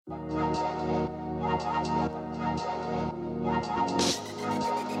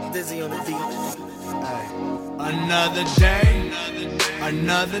Dizzy on the beat. Another day,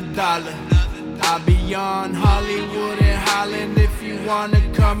 another dollar. I'll be on Hollywood and Holland if you wanna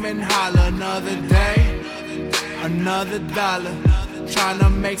come and holler. Another day, another dollar.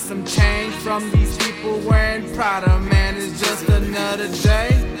 Tryna make some change from these people wearing Prada. Man, it's just another day,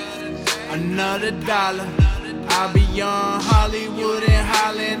 another dollar. I'll be on Hollywood and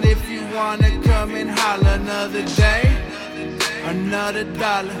Holland if you wanna come and holler. Another day, another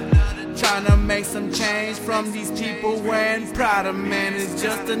dollar. Tryna make some change from these people wearing Prada. Man, it's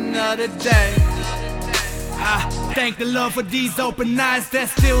just another day. I thank the Lord for these open eyes that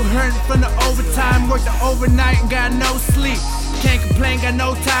still hurting from the overtime. Worked the overnight and got no sleep. Can't complain, got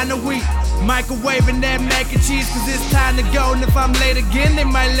no time to weep. Microwaving that mac and cheese cause it's time to go. And if I'm late again, they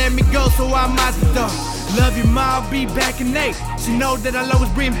might let me go, so I'm out the door. Love you, ma, I'll be back in 8. She know that I'll always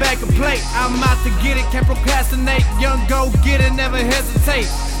bring back a plate. I'm out to get it, can't procrastinate. Young go get it, never hesitate.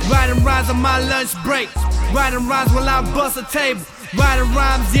 Writing rhymes on my lunch break. Writing rhymes while I bust a table. Writing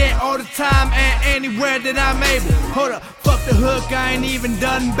rhymes, yeah, all the time and anywhere that I'm able. Hold up, fuck the hook, I ain't even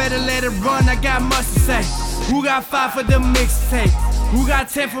done. Better let it run, I got much to say. Who got 5 for the mixtape? Who got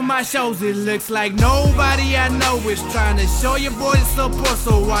 10 for my shows? It looks like nobody I know is trying to show your boys support.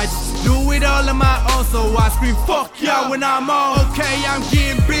 So I just do it all on my own. So I scream fuck y'all when I'm on. Okay, I'm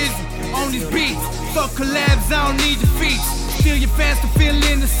getting busy on these beats. Fuck collabs, I don't need your feats. Steal your fans to fill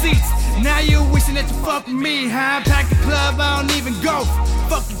in the seats. Now you wishing that you fuck with me. How I pack the club, I don't even go.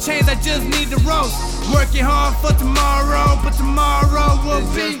 Fuck the chains, I just need the roast. Working hard for tomorrow, but tomorrow will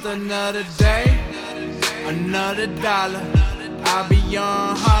be just another day, another dollar. I'll be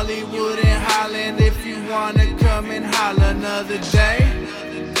on Hollywood and Holland if you wanna come and holler. Another day,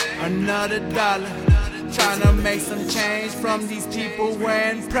 another dollar. Tryna make some change from these people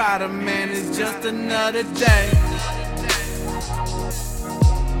wearing Prada. Man, it's just another day.